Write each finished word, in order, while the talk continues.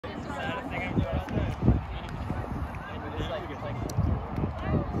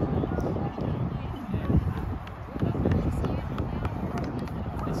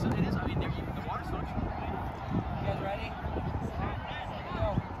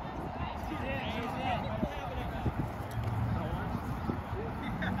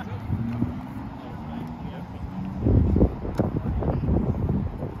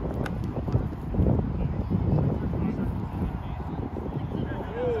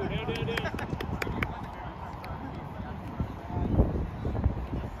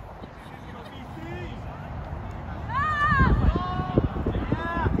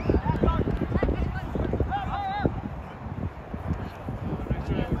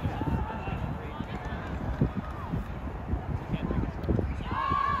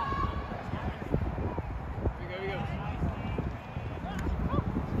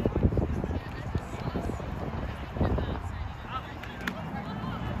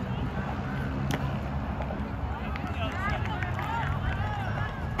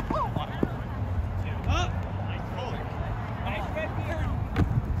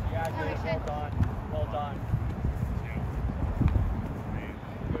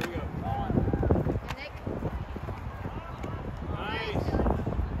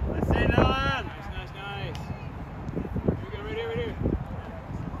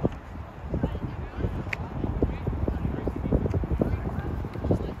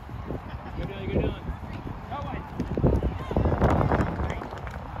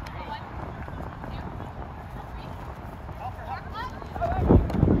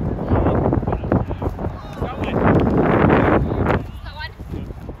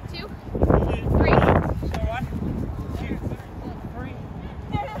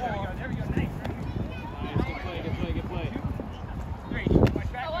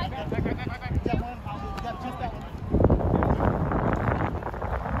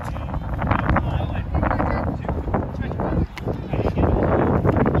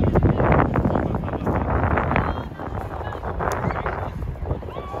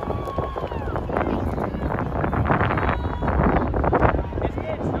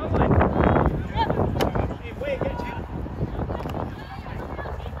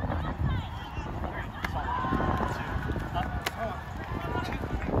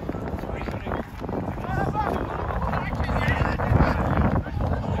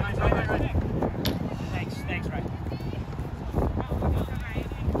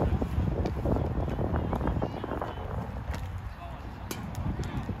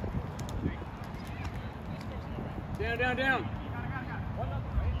Down.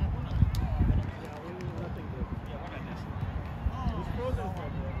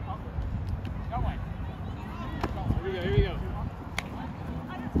 Here we go.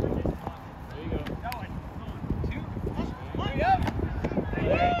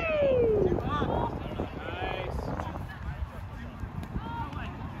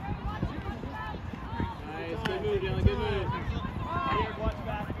 Good move, Dylan, good move. Watch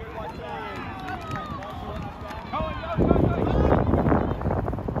back, watch back.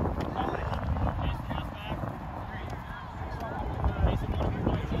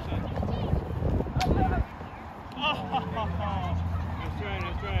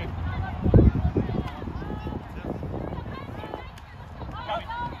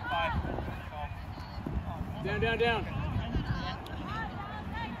 Down.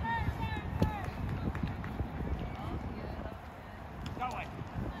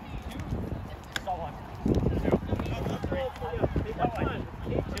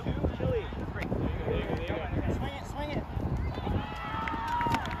 Swing it.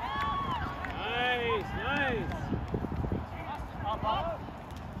 Nice.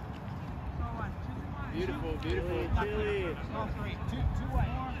 Beautiful. Chili. Two way.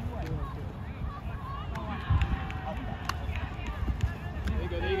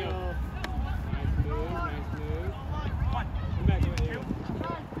 There you go. Nice move. Come back, there you go.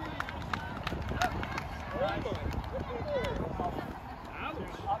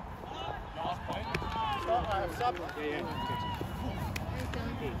 Stop.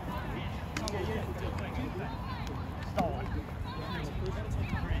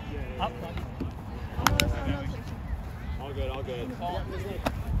 All good.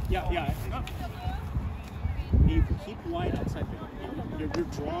 Yeah. You keep wide outside there. You're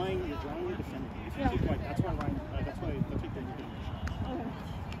drawing your defender. If you keep wide, that's why Ryan. That's why they're getting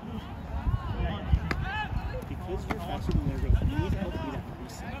because you're faster than their rate. You need help to be that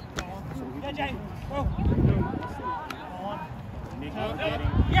reset. So we can Jay. Go.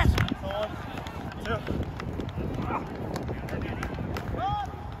 Yes.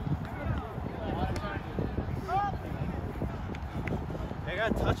 I got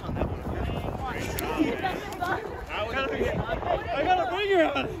a touch on that one. I got a finger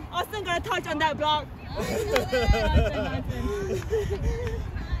on it. Austin got a touch on that block.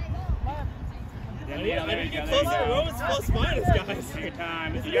 Yeah, I need to get close to the Romans plus minus, guys. Take your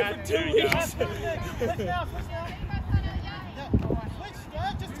time. If you got 2 weeks.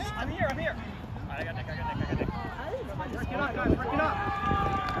 I'm here. I got Nick. Work it up.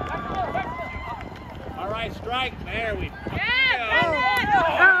 All right, strike. There we go.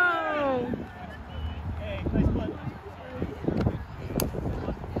 Yeah!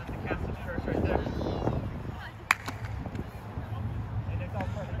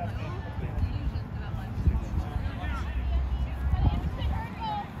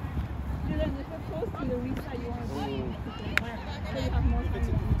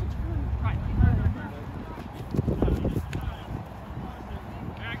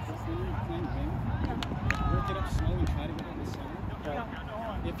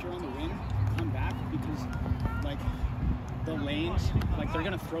 if you're on the wing, come back because like the lanes, like they're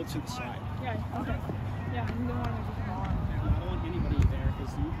gonna throw to the side. Yeah. Okay. Yeah. You don't want to make it come on. I don't want anybody there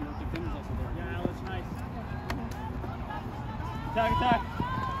because your defender's also there. Yeah, that's nice. Attack!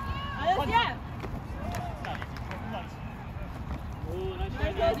 Yeah. Oh, nice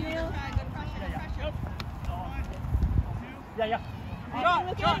Nice try, deal. Yeah.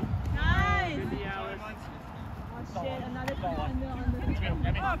 Shot. Nice. Good D, Alice. Oh shit! Another on the.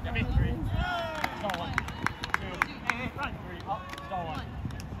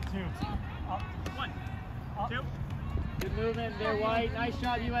 Good movement there, White. Nice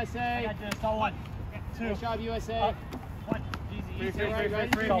job, USA. Nice job, USA. Easy, right in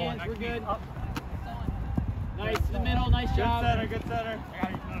your hands. We're good. Nice to the middle. Nice job. Good center.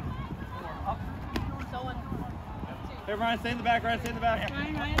 Hey, Ryan, stay in the back. Ryan,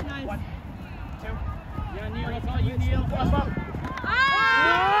 nice. Yeah, Neil, that's all you, Neil. Ah!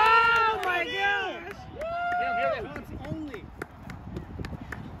 Oh my gosh! Only.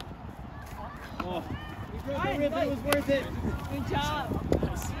 Oh. It was worth it. Good job.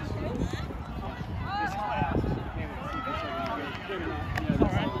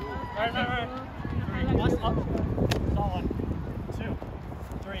 Right. Up. Solid. 2,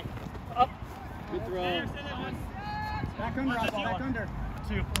 3. Up. Good throw. Back under, back under.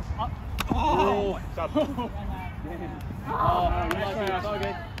 2. Up. Oh! Stop. Oh, nice try. It's all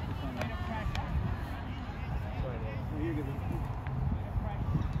good. You're good.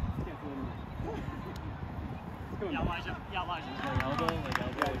 Yeah, Elijah. Elbow,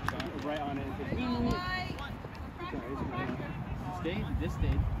 right on it. Stayed? This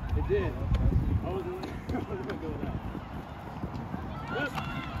stayed. It did. I wasn't going to go with that. Yep.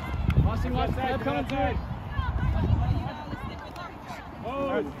 Austin, left side, coming through.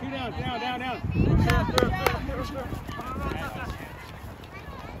 Oh, 2 down.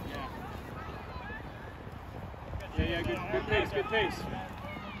 Yeah, good pace.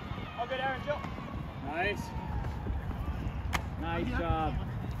 Oh, good, Aaron, Joe. Nice. Nice job.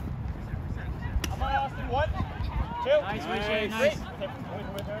 I'm on Austin. 1, 2. Nice, Richie, nice.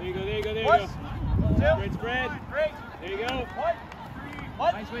 There you go. 2. Great spread. Great. There you go.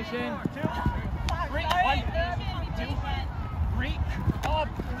 1. Nice, Wishin. 2. 3. 1. 2. 3. Up.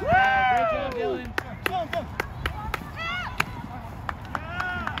 Great job, Dylan. Go.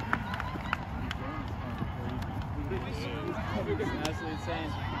 Absolutely insane.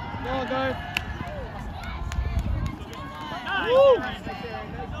 Go, guard. Woo!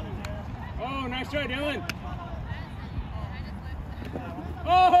 Oh, nice try, Dylan.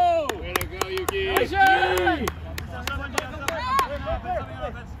 Oh! Way to go, Yuki. Nice try.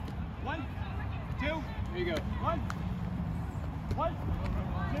 1, 2. There you go. 1,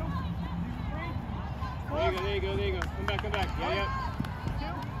 2, 3. There you go. Come back. Yeah.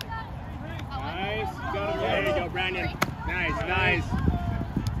 Nice. Got him. There you go, Brandon. Nice.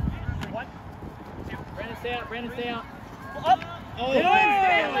 1, 2. Brandon, stay out. Up. Oh,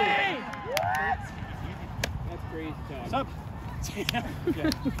 Dylan! That's crazy talk. What's up?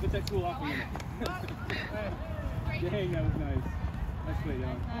 Let that cool off a minute. Dang, that was nice. Nice play,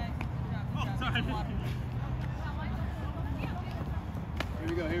 Dylan. Oh, sorry. Here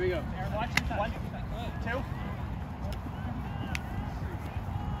we go. Aaron, watch. 1, 2.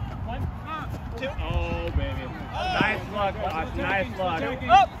 1, 2. Oh, baby. Nice luck, Austin. Nice luck.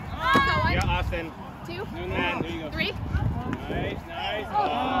 Up. Yeah, Austin. 2, There you go. 3. Nice.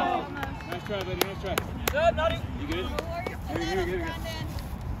 Oh. Nice try, buddy. Nice try. Good, Nutty. You good? Here we go.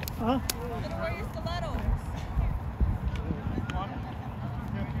 Huh?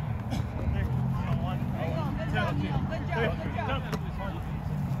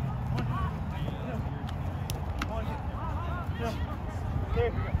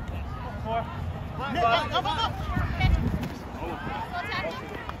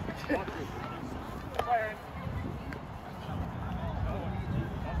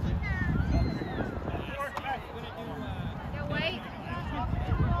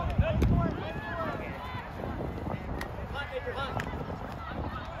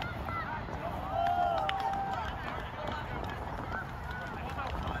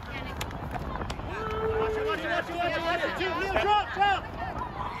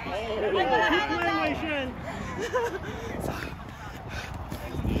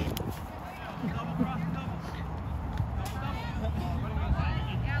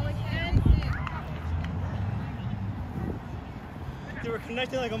 We're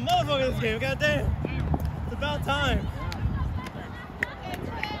connecting like a motherfucker this game. God damn. It's about time. Yeah,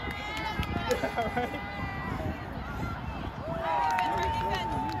 right?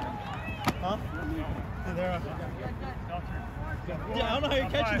 Huh? Yeah, they're Yeah, I don't know how you're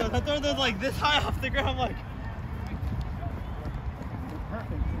catching those. I throw those like this high off the ground. Like.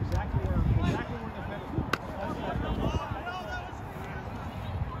 Perfect. Exactly where the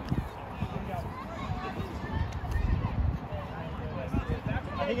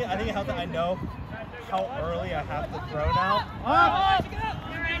I think it helps that I know how early I have to throw now. Up!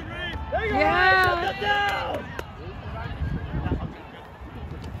 There you go! Yeah. Shut that down!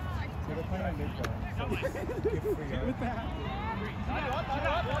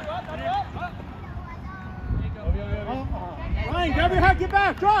 Ryan, grab your head, get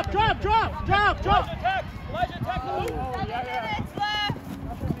back! Drop! Elijah, tackle!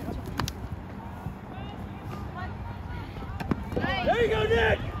 There you go,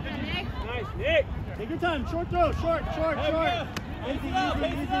 Nick! Nice, Nick! Take your time, short throw, short.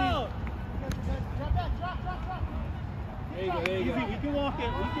 Easy. There you go. We can walk it.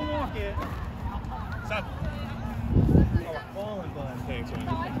 Stop. Oh, falling, bud. Thanks, man.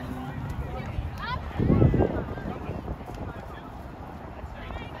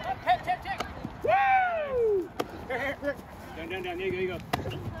 Tick! Woo! Here. Down. There you go.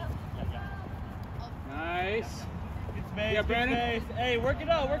 Nice. Good space, Yeah, Brandon. good space. Hey, work it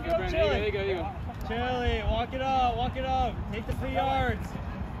up, Brandon, Chili. there you go. Chili, walk it up. Take the 3 yards.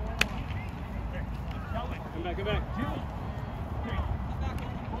 Come back.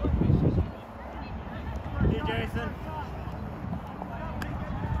 Hey, Jason.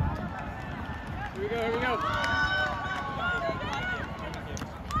 Here we go.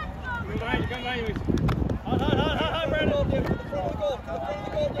 Come behind you. Hot, Brandon. To the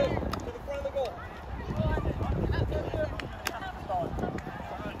front of the goal, Jake.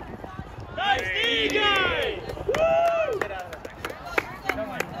 Nice, DJ! Oh.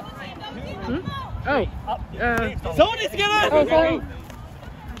 Someone needs to get out! Oh, sorry.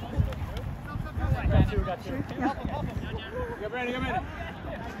 Go, Brandon.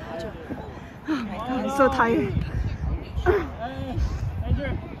 I'm so tired.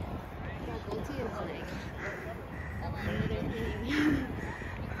 Andrew.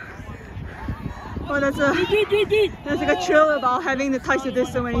 Oh, that's like a thrill about having to touch the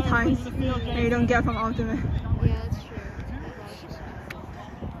disc so many times that you don't get from Ultimate. Yeah, that's true.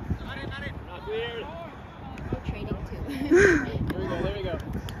 Not cleared. We're training too. There we go.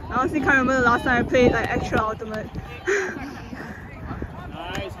 I honestly can't remember the last time I played like extra Ultimate.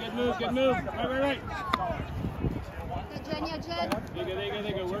 Nice, good move. Right. Jen. There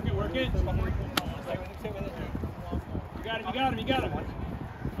you go. Work it. You got him.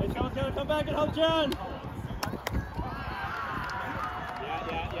 Hey, someone's gonna come back and help Jen!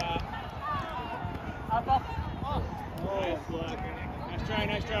 Yeah. Up. Nice luck.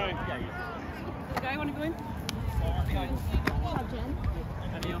 Nice try. Guy, want to go in? Jen.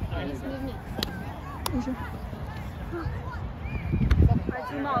 Nice movement.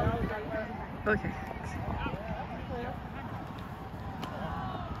 Okay.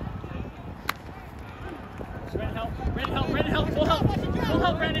 Brandon, help. Full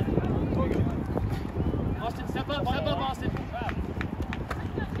help, Brandon. Austin, step up, Austin.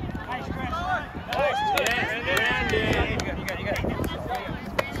 Nice, Chris. Nice. Brandon. You got it.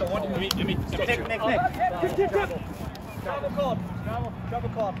 So what do we do? Nick. Travel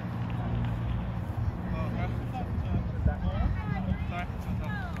call.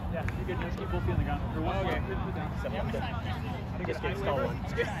 Yeah, you're good. Just keep both feet on the ground. For one. Okay. I think it's getting stolen.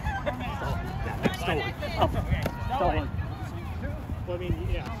 Stolen. Well, I mean,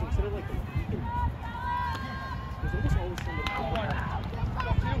 yeah, so instead of like there's almost always somebody.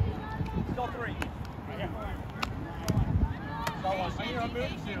 Go 3.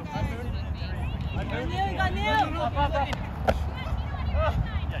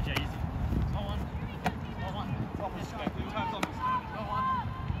 Yeah, Jay, easy. Go on.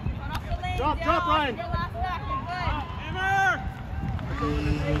 Drop, Ryan.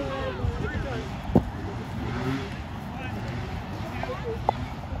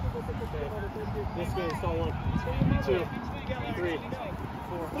 This game, stall 1, 2, 3,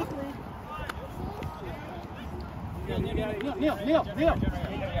 4. Neil.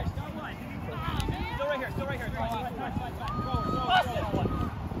 Still right here.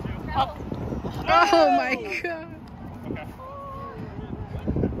 Oh my god.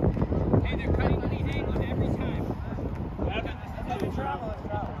 Hey, they're cutting these angles every time.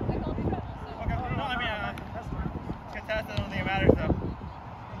 No, I mean, contested, I don't think it matters though.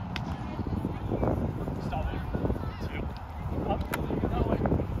 Stop it. 2. Up. That way. 2.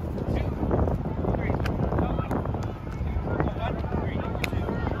 3. That way. 1, 3. 2.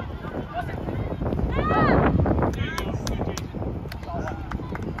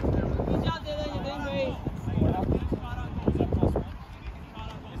 Good job, Dylan. You're doing great.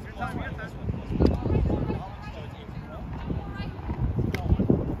 Good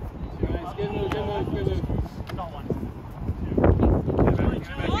move, good move, good move.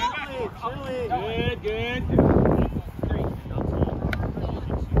 Good, good.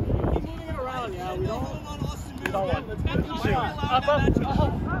 Keep moving it around, yeah. We don't. Let's get the shot. Up, up. Hands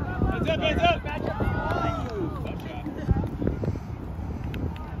up, hands up.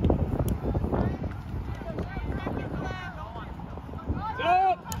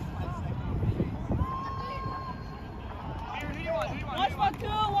 Watch my two,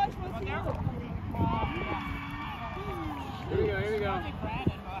 watch my two. Here we go.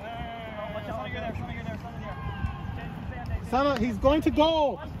 Sana, he's going to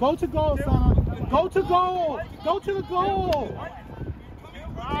goal. Go to goal, Sana. Go to goal. Go to the goal.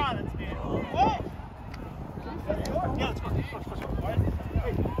 Ah, that's good. Oh! Yeah, let's go.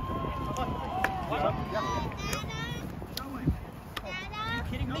 Are you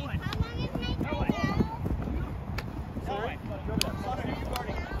kidding me? Sorry?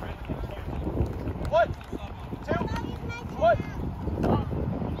 What? Two? What?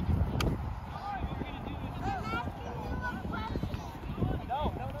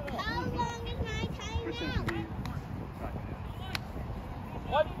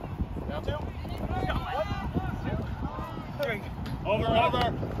 What? Two? What? Two? Three. Over,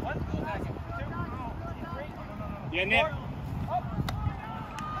 over. One? Two? Three? Yeah, Nick. Up.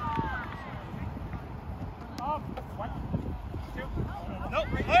 Up. One. Two. Nope,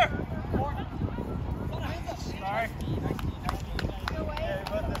 right there. Four. Sorry. Yeah,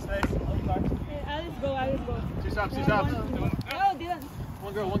 put this face. Sorry. Alice go, Alice go. Two stops, two stops. Oh, Dylan.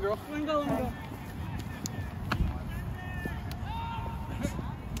 One girl, one girl. One go, one go.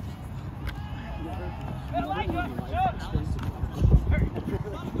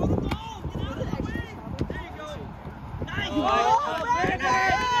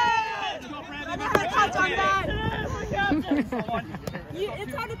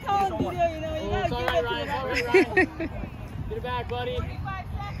 It's hard to tell on video, you know. You Oh, it's gotta all give right, it Ryan. to It's them. all right, Ryan. Get it back, buddy.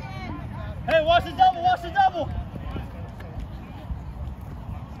 Hey, watch the double, watch the double.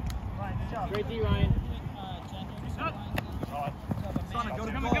 Great D, Ryan. Sonic, go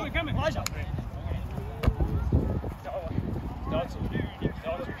to goal. Coming. Elijah.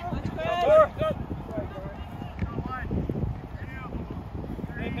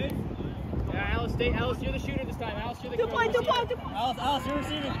 Yeah, Alice, you're the shooter this time. Alice, you're the 2 point, 2 point, 2 point. Alice, you're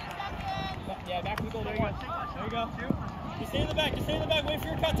receiving. Yeah, back to the goal. There you go. There you go. Just stay in the back, wait for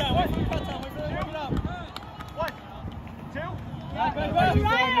your cut time, wait them to warm it up. 1, 2.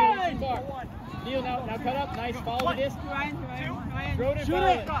 Ryan! Neil, now cut up. Nice. Follow the disc. Ryan. Throw it in Shoot front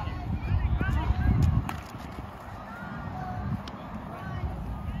it. of it.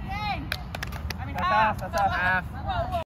 That's half.